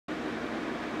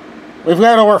We've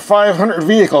got over 500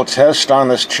 vehicle tests on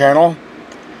this channel,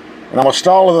 and almost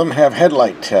all of them have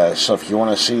headlight tests, so if you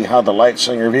want to see how the lights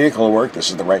on your vehicle work,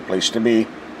 this is the right place to be.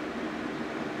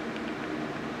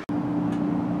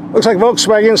 Looks like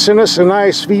Volkswagen sent us a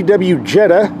nice VW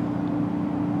Jetta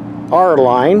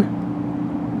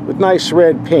R-Line with nice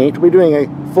red paint. We're doing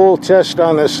a full test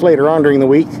on this later on during the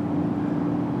week,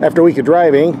 after a week of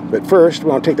driving, but first we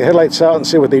want to take the headlights out and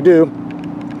see what they do.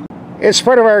 It's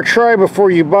part of our try before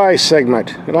you buy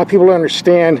segment. A lot of people don't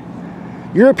understand.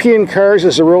 European cars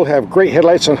as a rule have great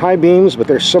headlights on high beams, but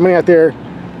there's so many out there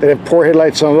that have poor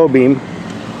headlights on low beam.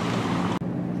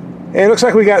 And it looks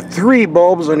like we got 3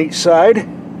 bulbs on each side.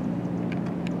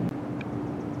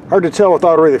 Hard to tell with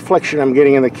all the reflection I'm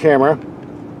getting in the camera.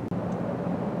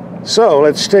 So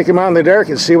let's take them out in the dark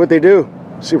and see what they do.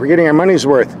 See if we're getting our money's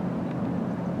worth.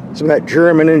 Some of that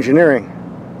German engineering.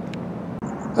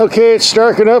 Okay, it's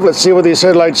dark enough. Let's see what these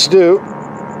headlights do.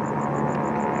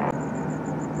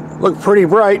 Look pretty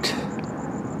bright.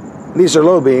 These are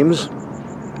low beams.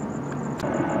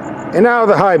 And now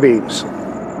the high beams.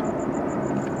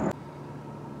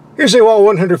 Here's a wall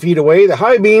 100 feet away. The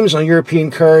high beams on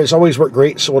European cars always work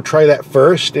great, so we'll try that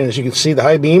first. And as you can see, the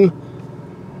high beam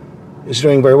is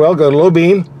doing very well. Go to low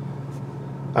beam.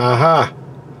 Aha.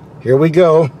 Here we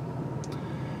go.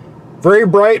 Very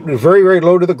bright, but very, very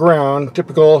low to the ground.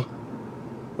 Typical,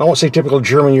 I won't say typical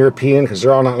German European, because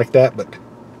they're all not like that, but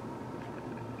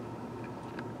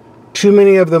too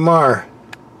many of them are.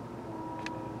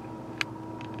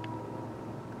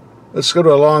 Let's go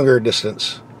to a longer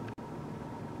distance.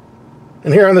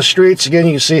 And here on the streets, again,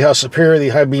 you can see how superior the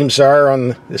high beams are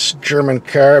on this German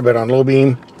car, but on low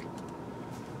beam,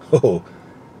 oh,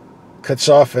 cuts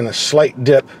off in a slight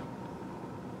dip.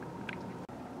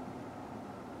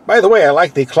 By the way, I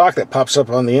like the clock that pops up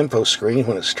on the info screen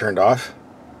when it's turned off.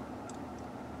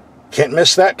 Can't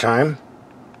miss that time.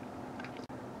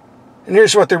 And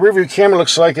here's what the rearview camera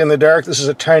looks like in the dark. This is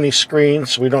a tiny screen,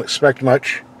 so we don't expect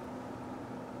much.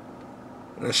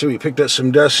 I see we picked up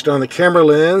some dust on the camera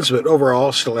lens, but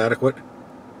overall still adequate.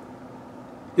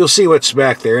 You'll see what's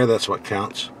back there, that's what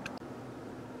counts.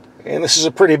 And this is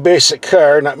a pretty basic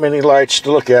car, not many lights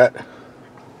to look at.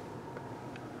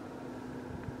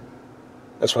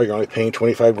 That's why you're only paying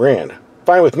 25 grand.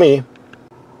 Fine with me.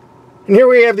 And here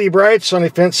we have the brights on a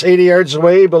fence 80 yards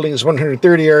away. Building is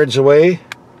 130 yards away.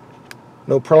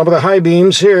 No problem with the high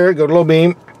beams here. Go to low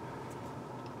beam.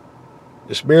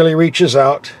 Just barely reaches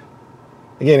out.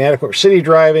 Again, adequate for city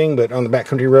driving, but on the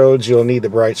backcountry roads, you'll need the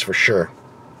brights for sure.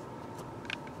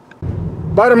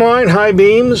 Bottom line, high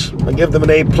beams, I give them an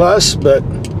A+, but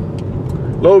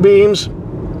low beams,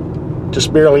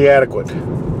 just barely adequate.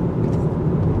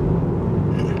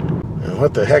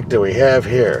 What the heck do we have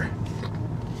here?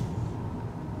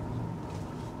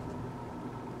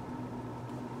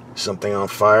 Something on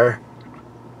fire?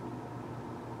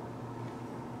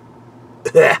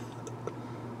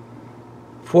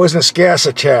 Poisonous gas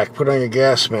attack. Put on your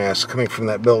gas mask coming from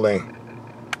that building.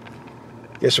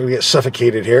 Guess we'll get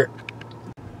suffocated here.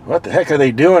 What the heck are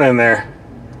they doing in there?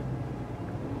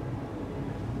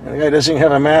 The guy doesn't even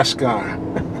have a mask on.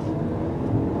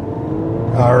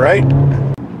 Alright.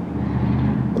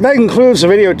 That concludes the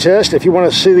video test. If you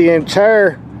want to see the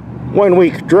entire 1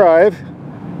 week drive,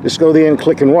 just go to the end,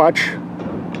 click and watch.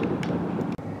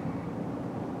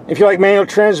 If you like manual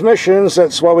transmissions,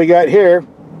 that's what we got here.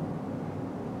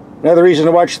 Another reason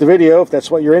to watch the video if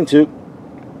that's what you're into.